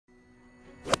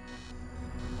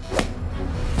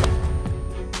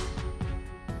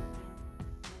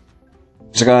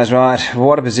So guys, right,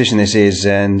 what a position this is,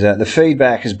 and the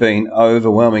feedback has been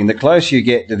overwhelming. The closer you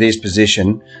get to this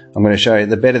position, I'm going to show you,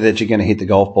 the better that you're going to hit the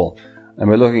golf ball. And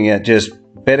we're looking at just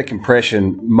better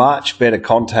compression, much better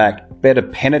contact, better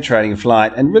penetrating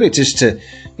flight, and really just to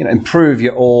improve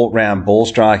your all-round ball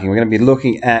striking. We're going to be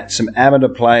looking at some amateur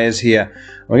players here.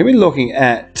 We're going to be looking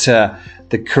at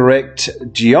the correct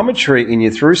geometry in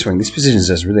your through swing. This position is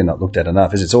just really not looked at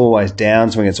enough, as it's always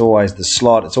downswing, it's always the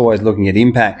slot, it's always looking at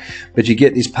impact, but you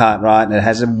get this part right and it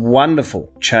has a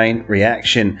wonderful chain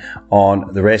reaction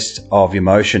on the rest of your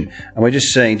motion. And we're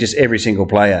just seeing just every single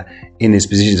player in this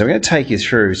position. So we're going to take you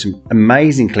through some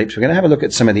amazing clips. We're going to have a look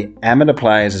at some of the amateur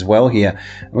players as well here.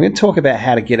 And we're going to talk about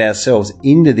how to get ourselves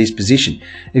into this position.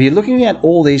 If you're looking at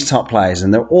all these top players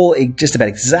and they're all just about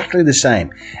exactly the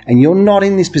same, and you're not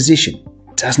in this position,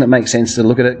 doesn't it make sense to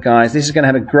look at it, guys? This is going to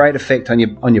have a great effect on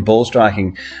your ball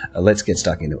striking. Let's get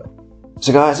stuck into it.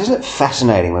 So guys, isn't it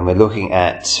fascinating when we're looking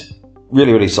at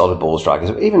really, really solid ball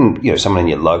strikers, even someone in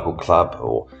your local club,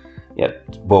 or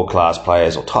world-class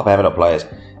players or top amateur players,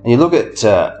 and you look at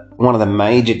one of the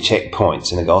major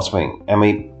checkpoints in the golf swing, and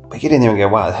we get in there and go,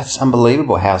 wow, that's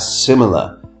unbelievable how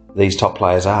similar these top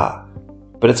players are.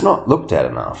 But it's not looked at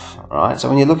enough, right? So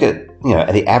when you look at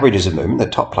at the averages of movement, the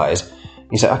top players,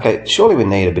 you say, okay, surely we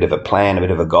need a bit of a plan, a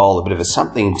bit of a goal, a bit of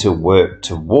something to work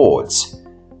towards.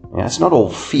 It's not all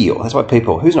feel. That's why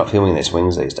people, who's not filming their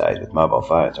swings these days with mobile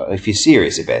phones? Right? If you're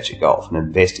serious about your golf and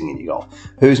investing in your golf,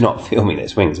 who's not filming their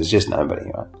swings? It's just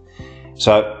nobody, right?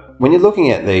 So when you're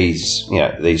looking at these,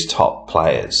 these top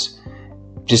players,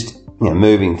 just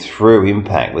moving through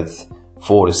impact with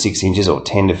 4 to 6 inches or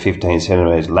 10 to 15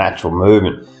 centimeters lateral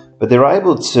movement, but they're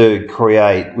able to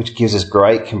create, which gives us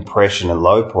great compression and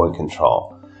low point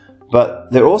control.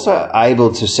 But they're also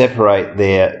able to separate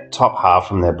their top half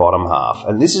from their bottom half.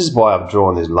 And this is why I've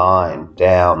drawn this line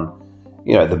down,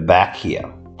 the back here,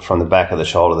 from the back of the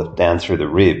shoulder down through the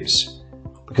ribs.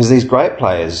 Because these great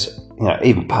players,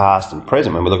 even past and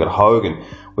present, when we look at Hogan,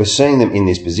 we're seeing them in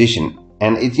this position.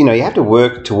 And it's, you have to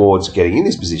work towards getting in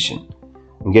this position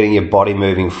and getting your body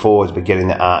moving forwards, but getting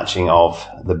the arching of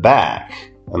the back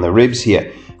and the ribs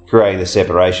here, creating the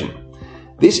separation.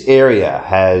 This area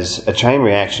has a chain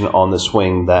reaction on the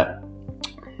swing that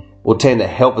will tend to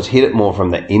help us hit it more from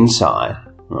the inside.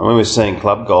 When we're seeing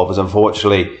club golfers,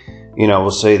 unfortunately,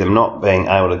 we'll see them not being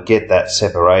able to get that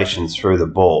separation through the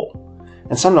ball.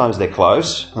 And sometimes they're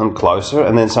close and closer,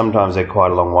 and then sometimes they're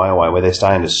quite a long way away where they're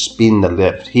starting to spin the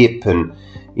left hip and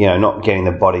not getting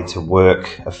the body to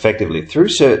work effectively. Through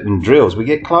certain drills, we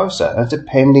get closer. And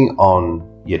depending on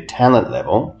your talent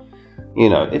level,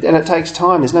 and it takes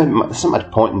time. There's not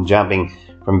much point in jumping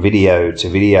from video to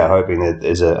video hoping that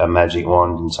there's a magic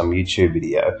wand in some YouTube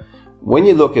video. When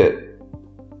you look at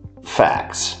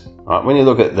facts, right, when you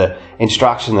look at the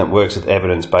instruction that works with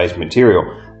evidence-based material,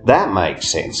 that makes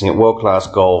sense.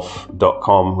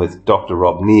 WorldClassGolf.com with Dr.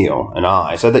 Rob Neal and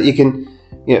I, so that you can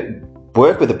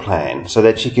work with a plan, so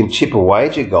that you can chip away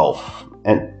at your golf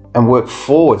and work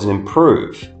forwards and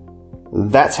improve.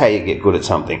 That's how you get good at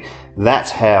something.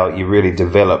 That's how you really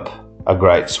develop a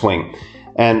great swing.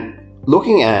 And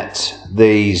looking at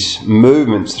these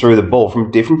movements through the ball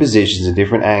from different positions and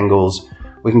different angles,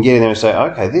 we can get in there and say,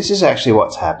 okay, this is actually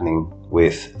what's happening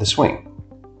with the swing.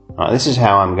 Right, this is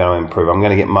how I'm going to improve. I'm going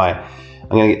to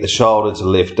get the shoulder to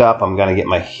lift up. I'm going to get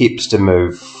my hips to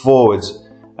move forwards.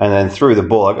 And then through the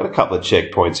ball, I've got a couple of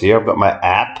checkpoints here. I've got my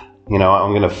app. I'm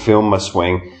going to film my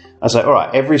swing. I say, all right,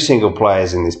 every single player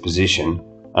is in this position,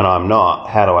 and I'm not.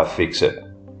 How do I fix it?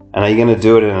 And are you going to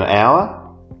do it in an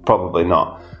hour? Probably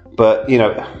not. But,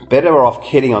 better off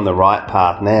getting on the right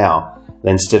path now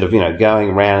than instead of, going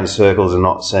around in circles and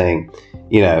not seeing,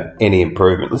 any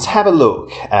improvement. Let's have a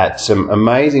look at some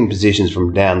amazing positions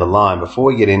from down the line before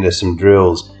we get into some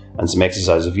drills and some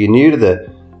exercises. If you're new to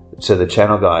the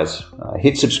channel, guys,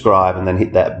 hit subscribe and then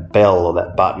hit that bell or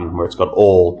that button where it's got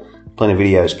plenty of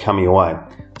videos coming your way.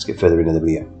 Let's get further into the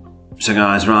video. So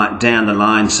guys, right down the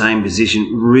line, same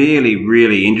position, really,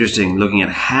 really interesting looking at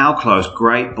how close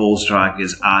great ball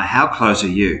strikers are. How close are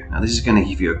you? Now this is going to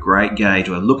give you a great gauge.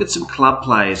 We'll look at some club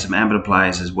players, some amateur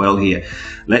players as well here.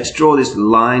 Let's draw this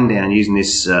line down using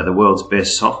this, the world's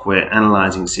best software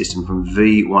analyzing system from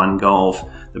V1 Golf,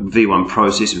 the V1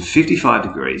 Pro system, 55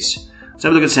 degrees. Let's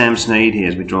have a look at Sam Snead here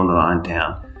as we've drawn the line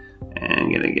down.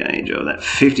 And get a gauge of that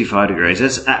 55 degrees.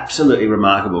 That's absolutely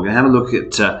remarkable. We're going to have a look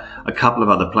at a couple of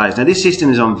other players. Now this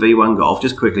system is on V1 Golf,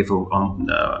 just quickly for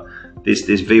this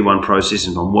V1 Pro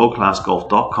system on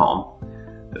WorldClassGolf.com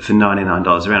for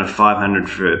 $99, around $500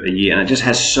 for a year, and it just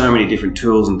has so many different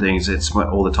tools and things. It's what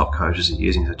all the top coaches are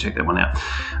using, so check that one out.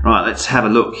 Right, let's have a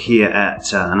look here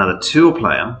at another tour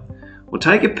player. we'll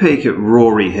take a peek at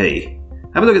Rory He.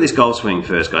 Have a look at this golf swing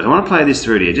first, guys. I want to play this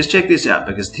through to you. Just check this out,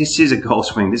 because this is a golf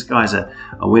swing. This guy's a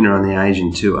winner on the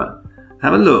Asian Tour.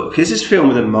 Have a look. This is filmed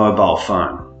with a mobile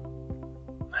phone.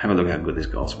 Have a look how good this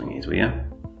golf swing is, will you?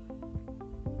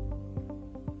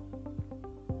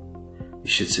 You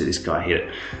should see this guy hit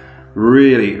it.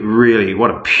 Really, really,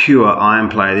 what a pure iron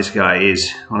player this guy is.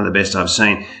 One of the best I've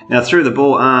seen. Now, through the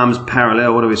ball, arms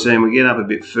parallel. What are we seeing? We get up a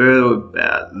bit further,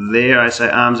 about there. I say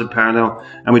arms are parallel,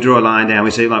 and we draw a line down.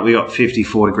 We see like we got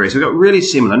 54 degrees. So we've got really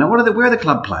similar. Now, where are the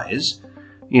club players?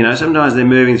 You know, sometimes they're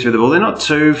moving through the ball. They're not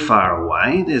too far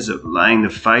away. There's laying the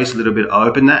face a little bit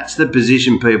open. That's the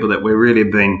position, people, that we've really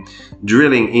been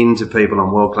drilling into people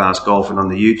on World Class Golf and on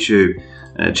the YouTube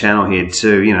channel here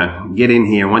to, you know, get in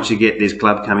here. And once you get this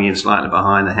club coming in slightly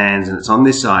behind the hands and it's on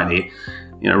this side here,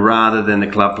 you know, rather than the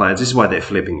club players, this is why they're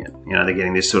flipping it. You know, they're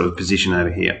getting this sort of position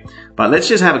over here. But let's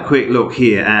just have a quick look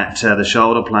here at the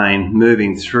shoulder plane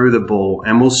moving through the ball,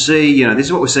 and we'll see, you know, this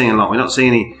is what we're seeing a lot. We're not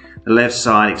seeing any the left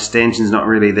side extension's not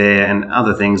really there, and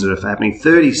other things that are happening.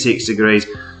 36 degrees.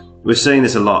 We're seeing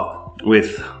this a lot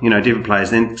with, you know, different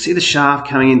players. Then see the shaft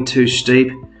coming in too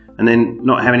steep, and then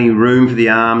not having any room for the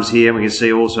arms here. We can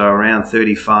see also around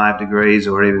 35 degrees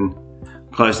or even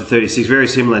close to 36. Very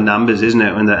similar numbers, isn't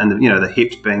it? And the you know, the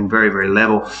hips being very, very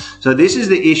level. So this is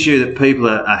the issue that people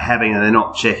are having, and they're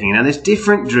not checking. Now, there's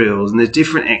different drills and there's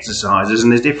different exercises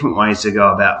and there's different ways to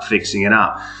go about fixing it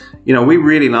up. You know, we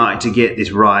really like to get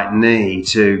this right knee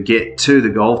to get to the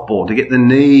golf ball, to get the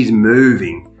knees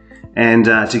moving, and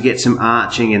to get some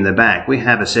arching in the back. We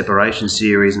have a separation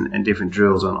series and different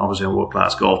drills on, obviously, on World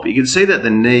Class Golf. But you can see that the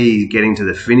knee getting to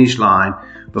the finish line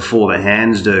before the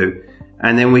hands do.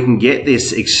 And then we can get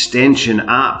this extension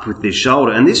up with this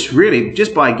shoulder. And this really,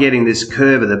 just by getting this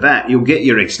curve at the back, you'll get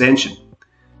your extension.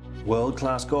 World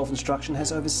Class Golf Instruction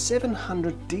has over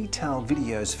 700 detailed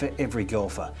videos for every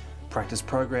golfer. Practice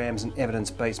programs and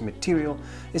evidence-based material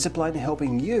is applied to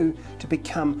helping you to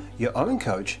become your own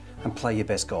coach and play your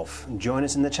best golf. And join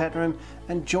us in the chat room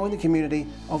and join the community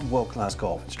of World Class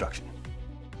Golf Instruction.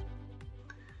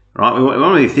 Right, we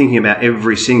want to be thinking about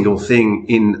every single thing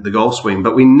in the golf swing,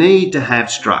 but we need to have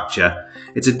structure.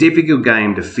 It's a difficult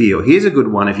game to feel. Here's a good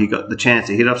one if you've got the chance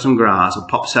to hit off some grass or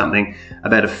pop something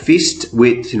about a fist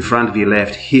width in front of your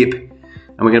left hip.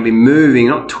 And we're going to be moving,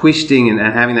 not twisting and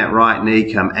having that right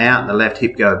knee come out and the left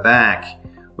hip go back.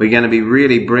 We're going to be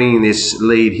really bringing this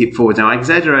lead hip forward. Now, I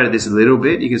exaggerated this a little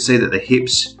bit. You can see that the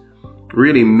hips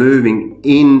really moving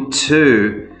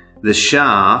into the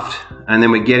shaft, and then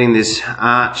we're getting this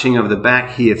arching of the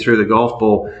back here through the golf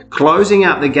ball, closing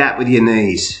up the gap with your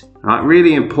knees. Right?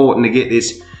 Really important to get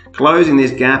this, closing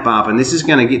this gap up, and this is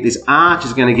going to get, this arch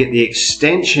is going to get the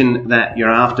extension that you're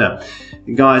after.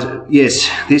 Guys, yes,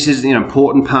 this is an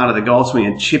important part of the golf swing,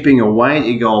 and chipping away at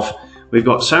your golf. We've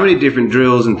got so many different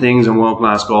drills and things on World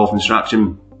Class Golf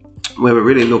Instruction where we're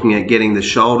really looking at getting the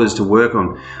shoulders to work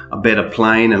on a better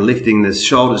plane and lifting the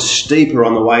shoulders steeper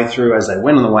on the way through as they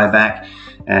went on the way back.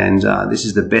 And this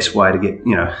is the best way to get,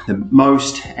 you know, the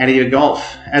most out of your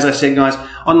golf. As I said, guys,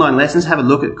 online lessons, have a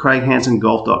look at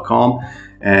CraigHansonGolf.com.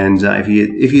 And if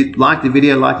you like the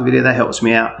video, that helps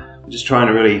me out. We're just trying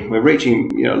to really, we're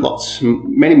reaching, you know,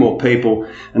 many more people,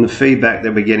 and the feedback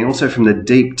that we're getting also from the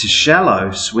deep to shallow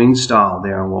swing style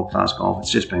there on World Class Golf.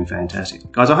 It's just been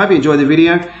fantastic. Guys, I hope you enjoyed the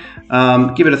video.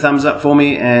 Give it a thumbs up for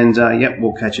me, and yep,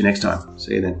 we'll catch you next time.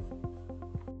 See you then.